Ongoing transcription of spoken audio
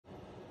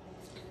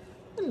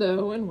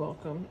Hello and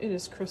welcome. It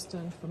is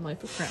Kristen from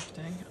Life of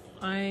Crafting.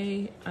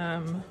 I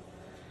am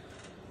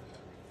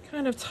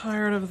kind of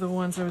tired of the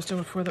ones I was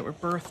doing before that were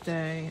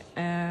birthday,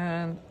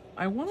 and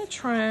I want to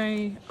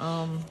try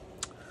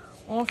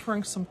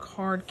offering some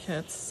card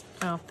kits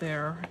out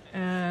there.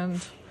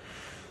 And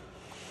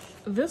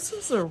this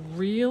is a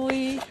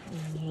really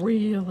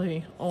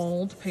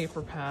old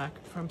paper pack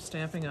from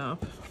Stampin'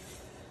 Up.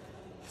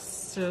 It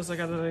says I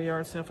got it at a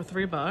yard sale for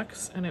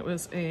 $3, and it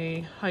was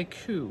a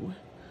haiku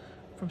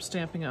from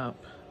Stampin'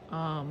 Up.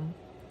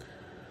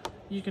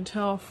 You can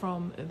tell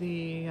from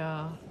the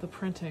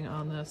printing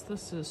on this.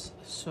 This is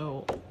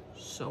so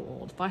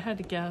old. If I had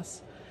to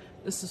guess,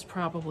 this is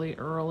probably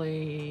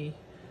early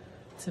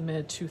to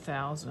mid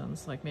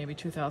 2000s, like maybe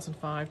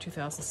 2005,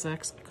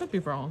 2006. I could be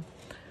wrong.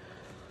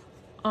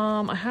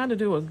 I had to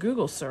do a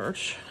Google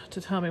search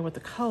to tell me what the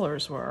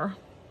colors were,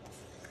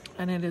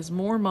 and it is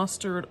more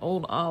mustard,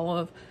 old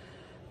olive,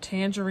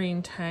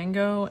 tangerine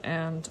tango,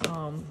 and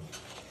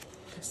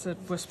I said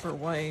whisper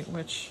white,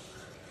 which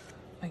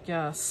I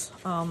guess.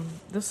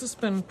 This has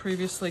been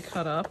previously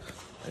cut up,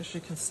 as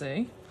you can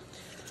see.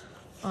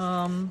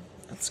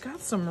 It's got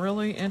some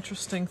really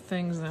interesting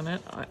things in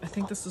it. I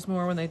think this is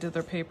more when they did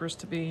their papers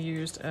to be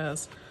used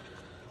as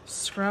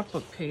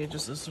scrapbook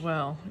pages as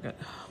well. Oh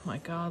my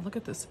God, look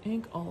at this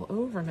ink all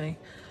over me.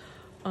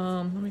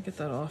 Let me get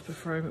that off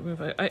before I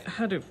move. I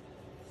had to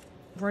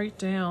write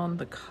down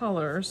the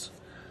colors,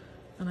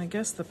 and I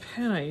guess the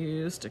pen I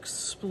used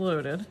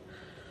exploded.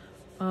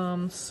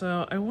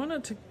 So I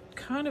wanted to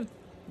kind of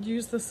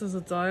use this as a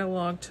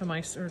dialogue to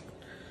or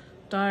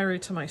diary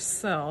to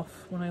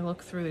myself when I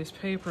look through these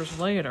papers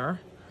later,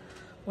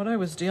 what I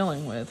was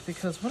dealing with,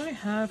 because what I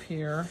have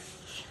here,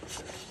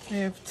 I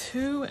have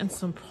two and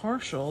some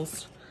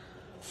partials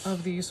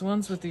of these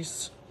ones with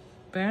these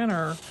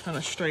banner kind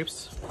of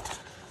stripes,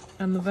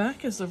 and the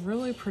back is a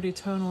really pretty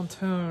tonal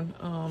tone.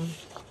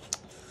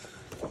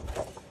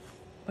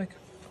 Like,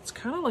 it's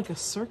kind of like a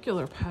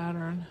circular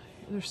pattern.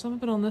 There's some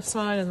of it on this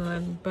side, and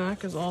then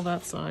back is all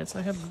that side. So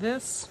I have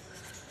this,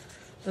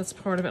 that's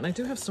part of it, and I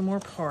do have some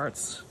more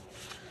parts.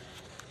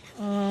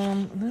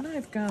 And then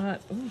I've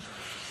got,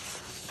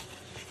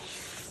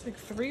 it's like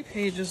 3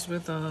 pages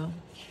with looks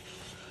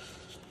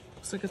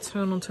like a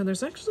tonal tone.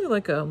 There's actually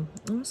like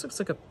almost looks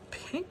like a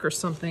pink or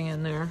something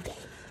in there.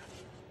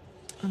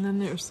 And then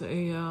there's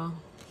a,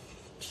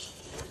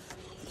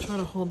 try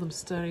to hold them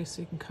steady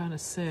so you can kind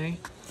of see.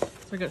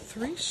 So I got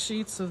 3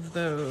 sheets of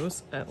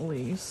those at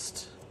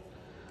least.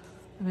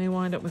 I may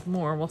wind up with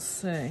more, we'll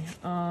see.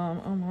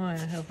 On mine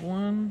I have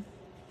 1,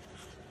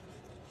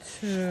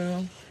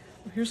 2,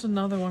 here's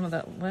another one of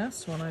that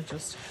last one I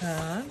just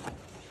had.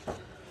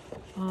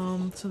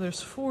 So there's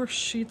 4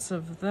 sheets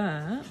of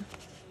that.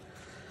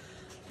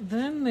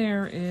 Then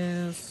there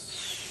is,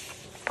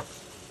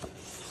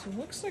 so it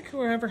looks like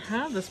whoever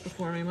had this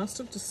before me must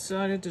have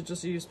decided to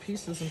just use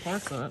pieces and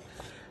parts of it.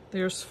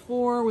 There's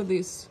 4 with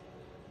these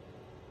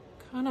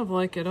kind of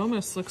like, it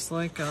almost looks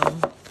like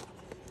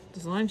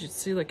designs you'd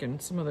see like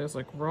in some of those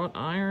like wrought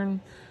iron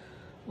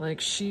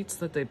like sheets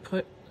that they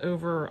put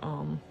over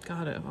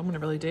God, I'm gonna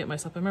really date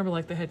myself. I remember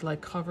like they had like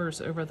covers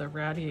over the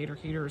radiator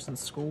heaters in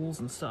schools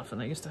and stuff,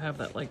 and they used to have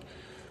that like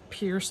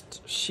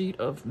pierced sheet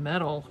of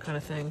metal kind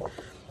of thing.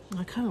 And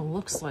it kind of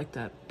looks like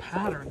that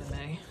pattern to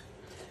me.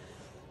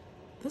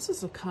 This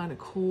is a kind of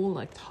cool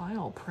like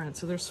tile print.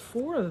 So there's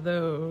 4 of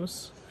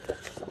those.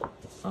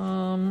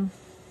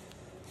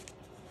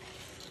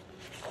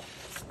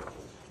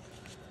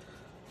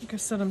 Like I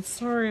said, I'm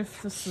sorry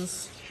if this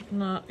is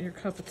not your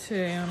cup of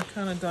tea. I'm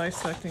kind of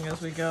dissecting as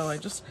we go.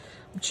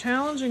 I'm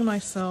challenging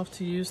myself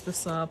to use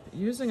this up,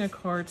 using a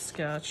card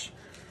sketch,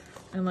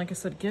 and like I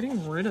said,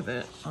 getting rid of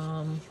it.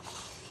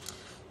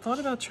 Thought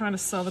about trying to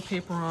sell the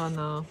paper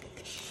on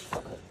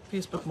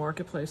Facebook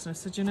Marketplace, and I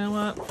said, you know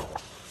what?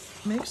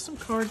 Make some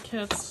card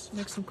kits,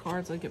 make some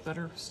cards, I get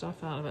better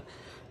stuff out of it.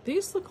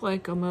 These look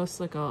like almost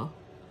like a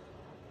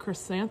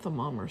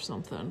chrysanthemum or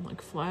something,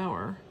 like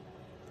flower.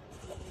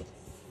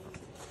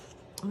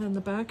 And then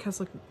the back has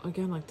like,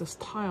 again, like this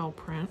tile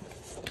print.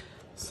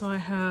 So I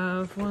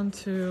have 1,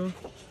 2,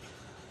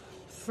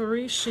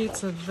 3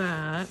 sheets of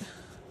that.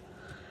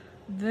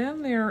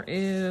 Then there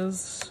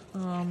is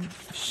a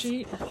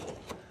sheet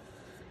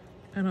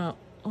and a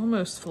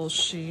almost full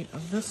sheet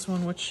of this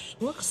one, which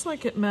looks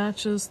like it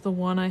matches the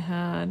one I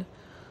had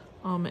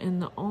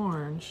in the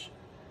orange.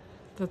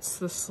 That's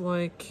this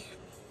like,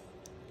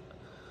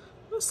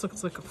 this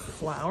looks like a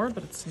flower,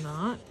 but it's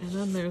not. And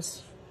then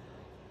there's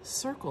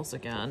circles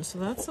again, so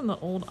that's in the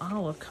old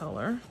olive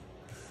color.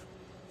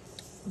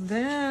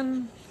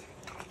 Then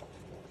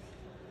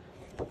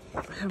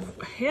I have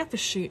half a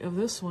sheet of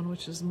this one,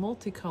 which is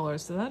multicolor,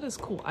 so that is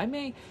cool. I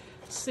may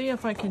see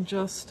if I can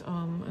just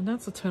and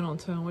that's a tone on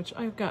tone, which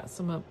I've got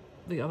some of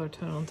the other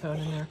tone on tone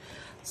in there,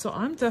 so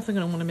I'm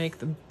definitely going to want to make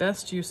the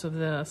best use of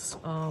this.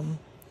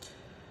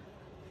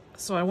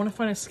 So I want to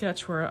find a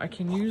sketch where I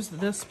can use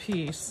this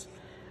piece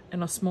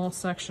in a small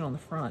section on the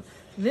front.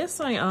 This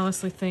I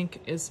honestly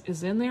think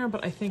is in there,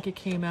 but I think it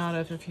came out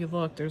of, if you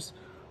look, there's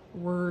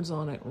words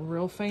on it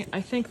real faint.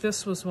 I think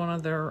this was one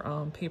of their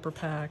paper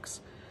packs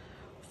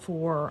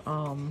for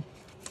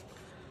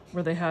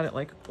where they had it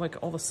like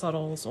all the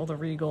subtles, all the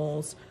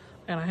regals,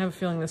 and I have a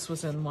feeling this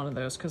was in one of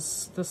those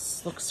because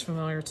this looks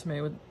familiar to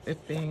me with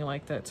it being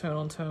like that tone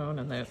on tone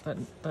and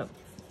that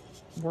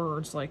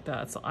words like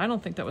that. So I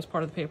don't think that was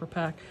part of the paper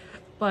pack,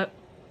 but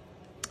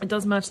it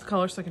does match the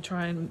color, so I can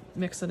try and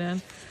mix it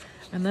in.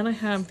 And then I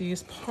have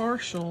these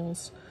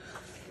partials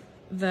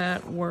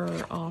that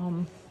were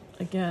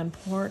again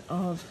part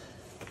of,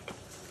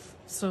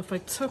 so if I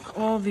took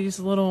all these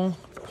little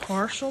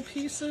partial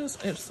pieces,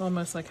 it's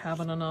almost like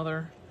having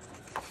another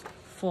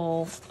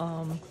full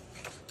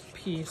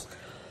piece.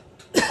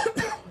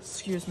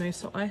 Excuse me.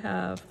 So I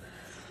have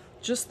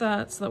just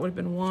that, so that would have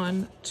been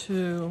 1,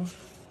 2,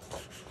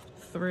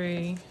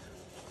 3,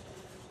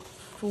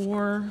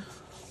 4,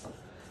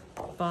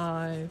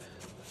 5,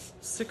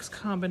 6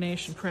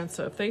 combination prints.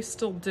 So if they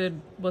still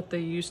did what they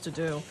used to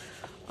do,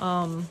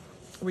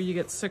 where you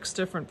get 6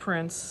 different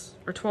prints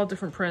or 12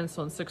 different prints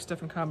on 6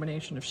 different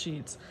combination of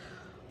sheets,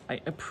 I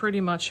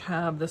pretty much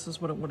have, this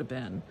is what it would have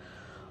been.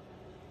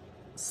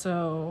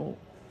 So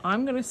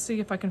I'm gonna see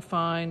if I can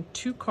find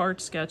 2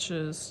 card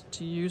sketches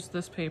to use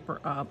this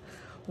paper up.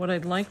 What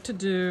I'd like to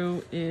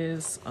do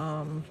is,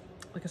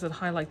 like I said,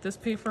 highlight this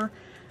paper,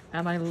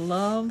 and I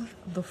love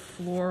the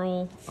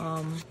floral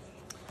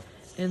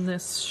in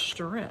this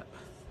strip.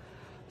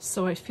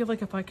 So I feel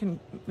like if I can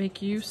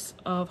make use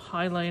of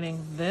highlighting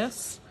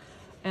this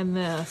and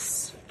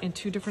this in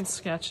 2 different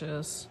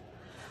sketches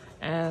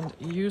and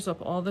use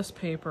up all this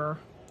paper,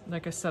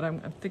 like I said, I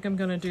think I'm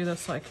gonna do this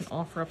so I can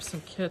offer up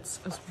some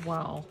kits as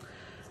well.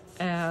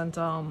 And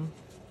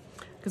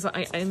because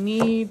I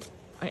need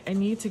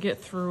to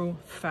get through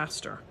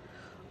faster.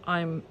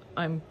 I'm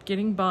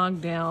getting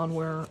bogged down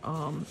where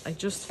I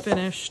just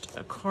finished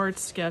a card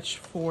sketch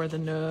for the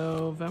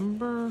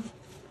November.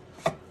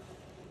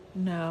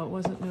 No, it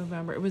wasn't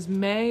November. It was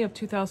May of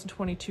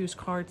 2022's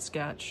card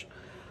sketch.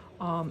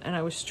 And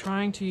I was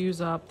trying to use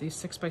up these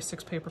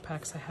 6x6 paper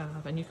packs I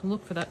have. And you can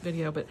look for that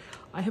video, but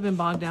I have been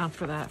bogged down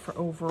for that for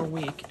over a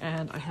week.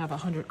 And I have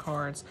 100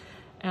 cards.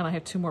 And I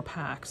have 2 more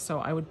packs. So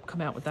I would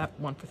come out with that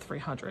one for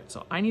 300.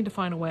 So I need to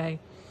find a way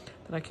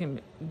that I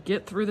can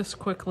get through this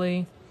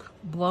quickly,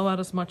 blow out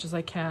as much as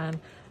I can,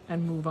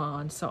 and move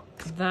on. So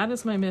that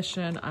is my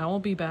mission. I will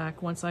be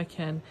back once I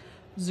can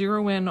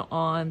zero in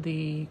on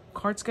the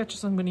card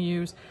sketches I'm going to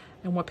use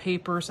and what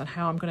papers and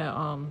how I'm going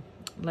to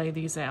lay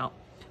these out.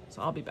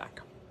 So I'll be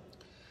back.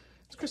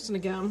 It's Kristen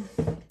again,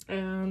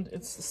 and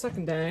it's the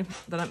second day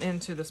that I'm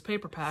into this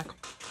paper pack.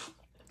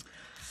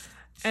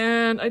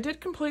 And I did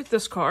complete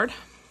this card.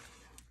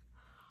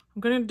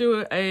 I'm going to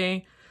do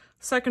a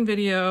second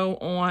video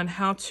on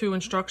how-to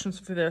instructions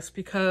for this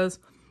because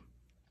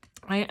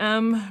I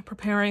am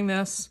preparing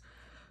this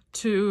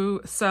to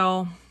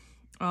sell.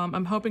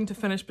 I'm hoping to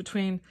finish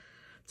between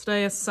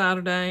today is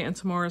Saturday and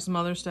tomorrow is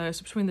Mother's Day.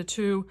 So between the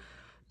 2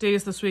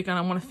 days this weekend,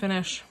 I want to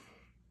finish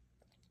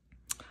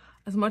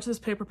as much of this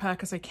paper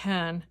pack as I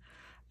can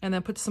and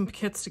then put some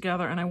kits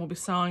together, and I will be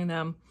selling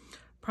them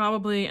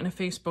probably in a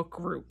Facebook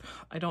group.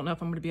 I don't know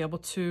if I'm going to be able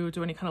to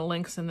do any kind of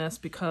links in this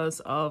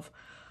because of,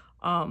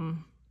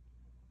 again,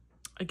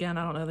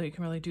 I don't know that you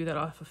can really do that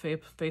off of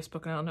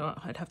Facebook. I don't know.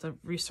 I'd have to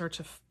research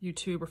if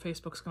YouTube or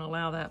Facebook's going to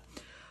allow that.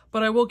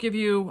 But I will give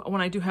you,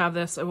 when I do have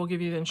this, I will give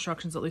you the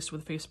instructions, at least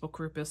what the Facebook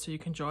group is, so you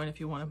can join if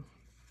you want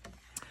to.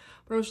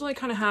 But I was really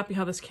kind of happy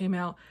how this came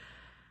out.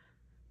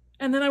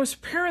 And then I was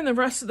preparing the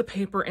rest of the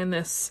paper in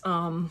this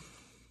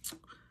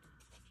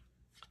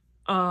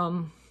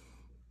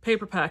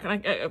paper pack.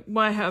 And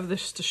why I have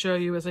this to show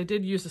you is I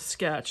did use a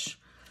sketch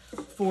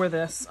for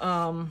this.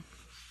 I'm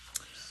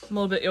a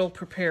little bit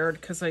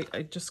ill-prepared because I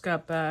just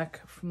got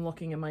back from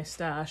looking in my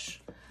stash.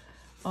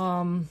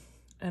 And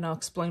I'll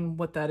explain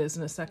what that is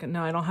in a second.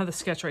 Now, I don't have the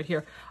sketch right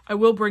here. I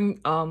will bring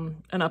an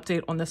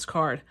update on this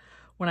card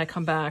when I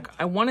come back.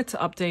 I wanted to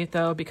update,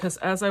 though, because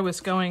as I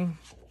was going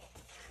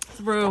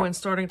through and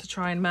starting to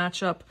try and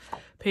match up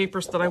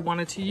papers that I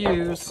wanted to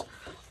use,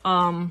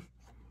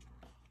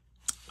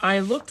 I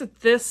looked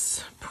at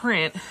this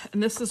print,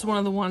 and this is one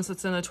of the ones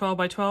that's in a 12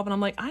 by 12, and I'm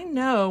like, I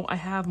know I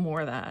have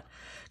more of that.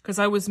 Because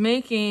I was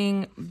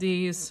making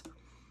these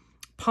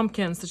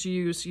pumpkins that you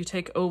use. You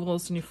take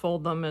ovals and you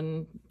fold them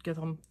and get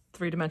them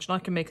 3-dimensional. I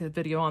can make a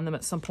video on them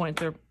at some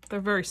point. They're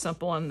very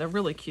simple and they're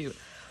really cute.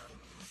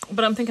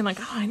 But I'm thinking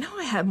like, oh, I know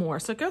I had more.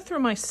 So I go through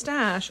my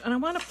stash and I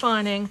wound up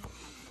finding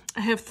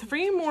I have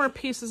 3 more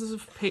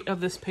pieces of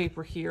this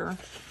paper here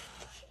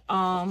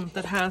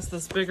that has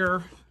this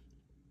bigger.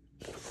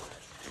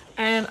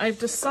 And I've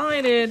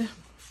decided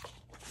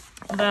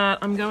that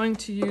I'm going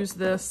to use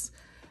this,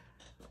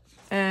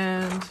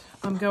 and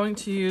I'm going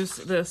to use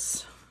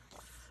this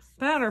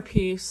banner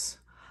piece.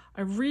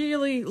 I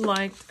really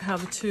liked how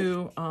the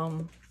two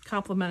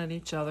complemented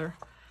each other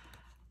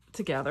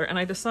together, and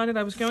I decided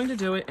I was going to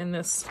do it in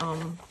this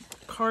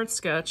card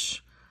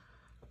sketch,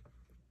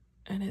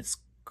 and it's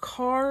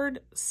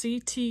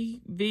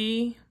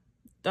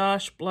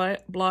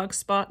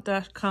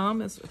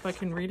cardctv-blogspot.com, if I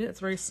can read it. It's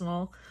very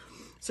small.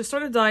 So I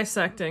started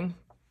dissecting.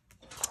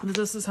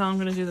 This is how I'm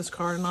going to do this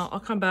card, and I'll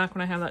come back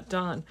when I have that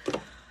done.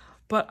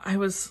 But I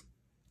was,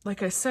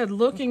 like I said,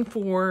 looking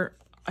for,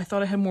 I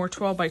thought I had more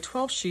 12 by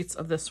 12 sheets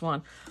of this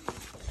one.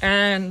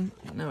 And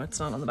no, it's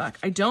not on the back.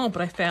 I don't,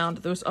 but I found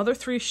those other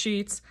 3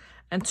 sheets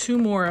and 2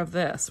 more of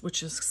this,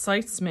 which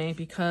excites me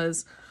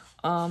because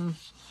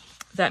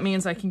that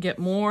means I can get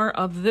more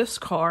of this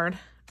card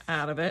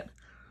out of it.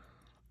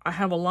 I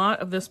have a lot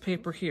of this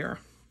paper here.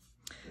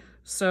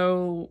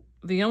 So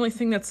the only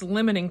thing that's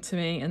limiting to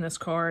me in this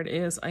card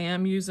is I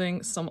am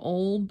using some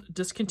old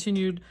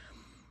discontinued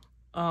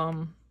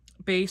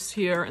base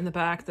here in the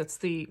back. That's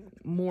the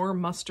more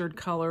mustard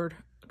color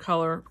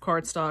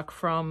cardstock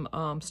from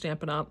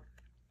Stampin' Up.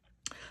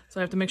 So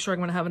I have to make sure I'm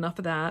going to have enough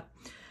of that.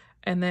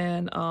 And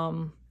then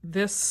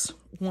this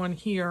one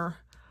here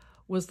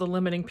was the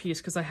limiting piece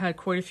because I had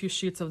quite a few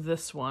sheets of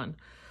this one.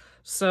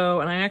 So,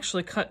 and I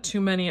actually cut too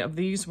many of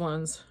these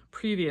ones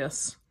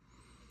previous.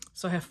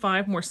 So I have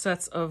 5 more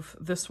sets of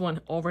this one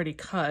already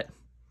cut.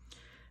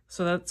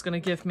 So that's going to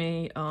give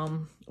me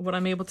what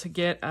I'm able to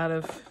get out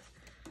of,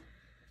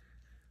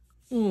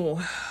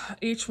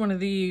 each one of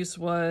these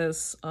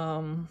was,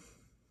 I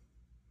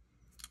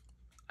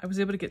was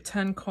able to get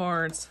 10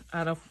 cards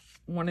out of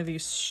one of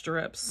these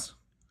strips.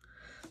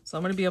 So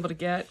I'm going to be able to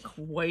get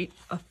quite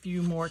a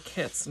few more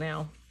kits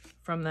now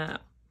from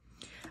that.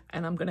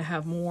 And I'm going to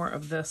have more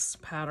of this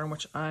pattern,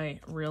 which I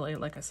really,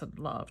 like I said,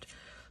 loved.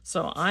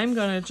 So I'm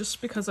going to,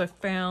 just because I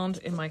found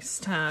in my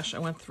stash, I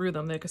went through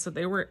them. Like I said,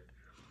 they were,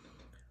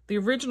 the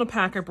original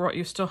pack I brought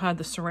you still had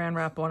the saran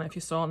wrap on it, if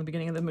you saw in the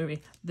beginning of the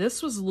movie.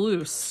 This was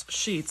loose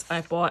sheets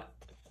I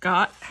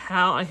got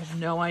how, I have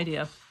no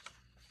idea.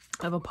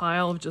 I have a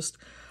pile of just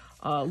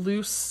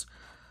loose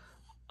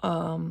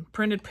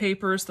printed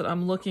papers that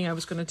I'm looking. I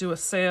was going to do a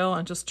sale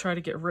and just try to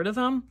get rid of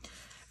them.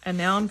 And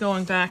now I'm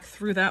going back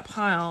through that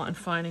pile and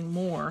finding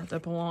more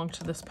that belong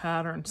to this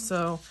pattern.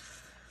 So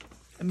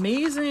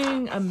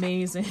amazing,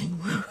 amazing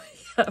what we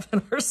have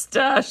in our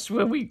stash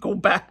when we go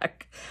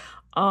back.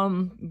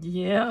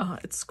 Yeah,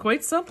 it's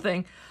quite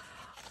something.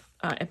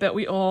 I bet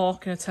we all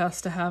can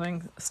attest to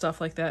having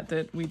stuff like that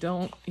that we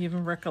don't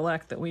even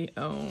recollect that we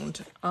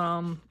owned.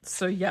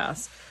 So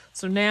yes.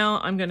 So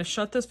now I'm going to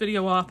shut this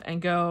video off and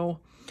go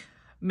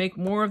make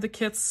more of the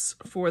kits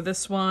for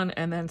this one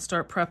and then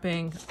start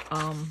prepping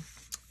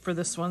for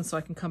this one so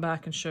I can come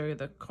back and show you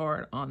the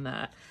card on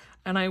that.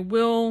 And I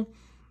will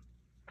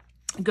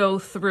go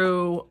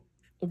through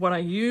what I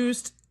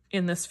used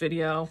in this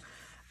video.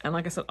 And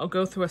like I said, I'll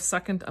go through a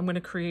second. I'm going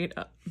to create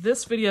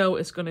this video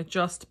is going to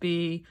just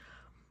be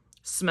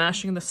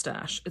smashing the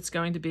stash. It's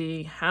going to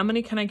be how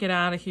many can I get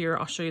out of here.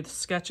 I'll show you the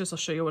sketches. I'll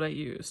show you what I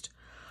used.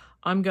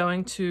 I'm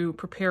going to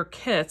prepare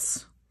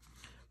kits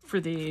for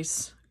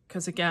these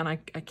because again, I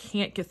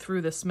can't get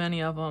through this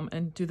many of them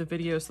and do the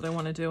videos that I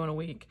want to do in a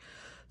week.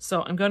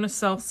 So I'm going to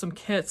sell some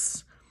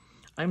kits.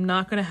 I'm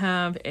not going to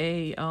have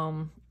a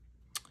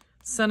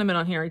sentiment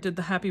on here. I did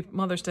the Happy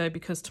Mother's Day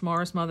because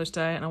tomorrow's Mother's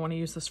Day and I want to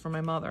use this for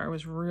my mother. I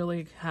was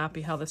really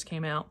happy how this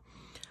came out.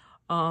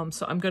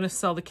 So I'm going to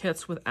sell the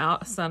kits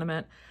without a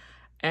sentiment.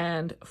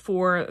 And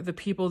for the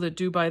people that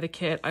do buy the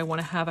kit, I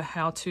want to have a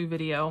how-to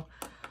video.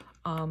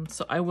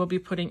 So I will be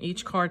putting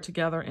each card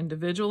together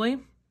individually.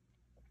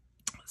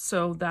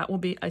 So that will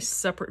be a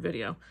separate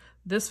video.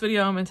 This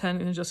video I'm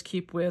intending to just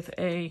keep with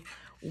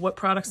what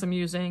products I'm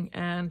using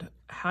and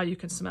how you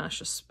can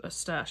smash a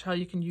stash, how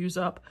you can use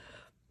up.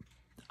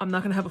 I'm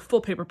not going to have a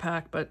full paper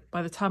pack, but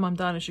by the time I'm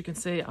done, as you can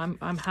see,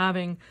 I'm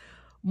having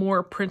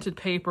more printed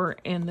paper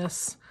in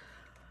this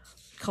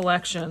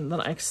collection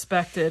than I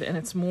expected, and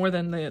it's more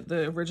than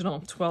the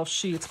original 12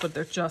 sheets, but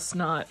they're just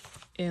not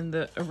in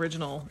the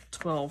original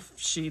 12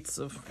 sheets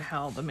of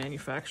how the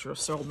manufacturer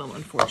sold them,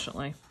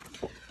 unfortunately.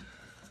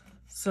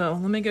 So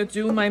let me go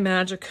do my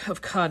magic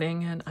of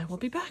cutting, and I will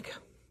be back.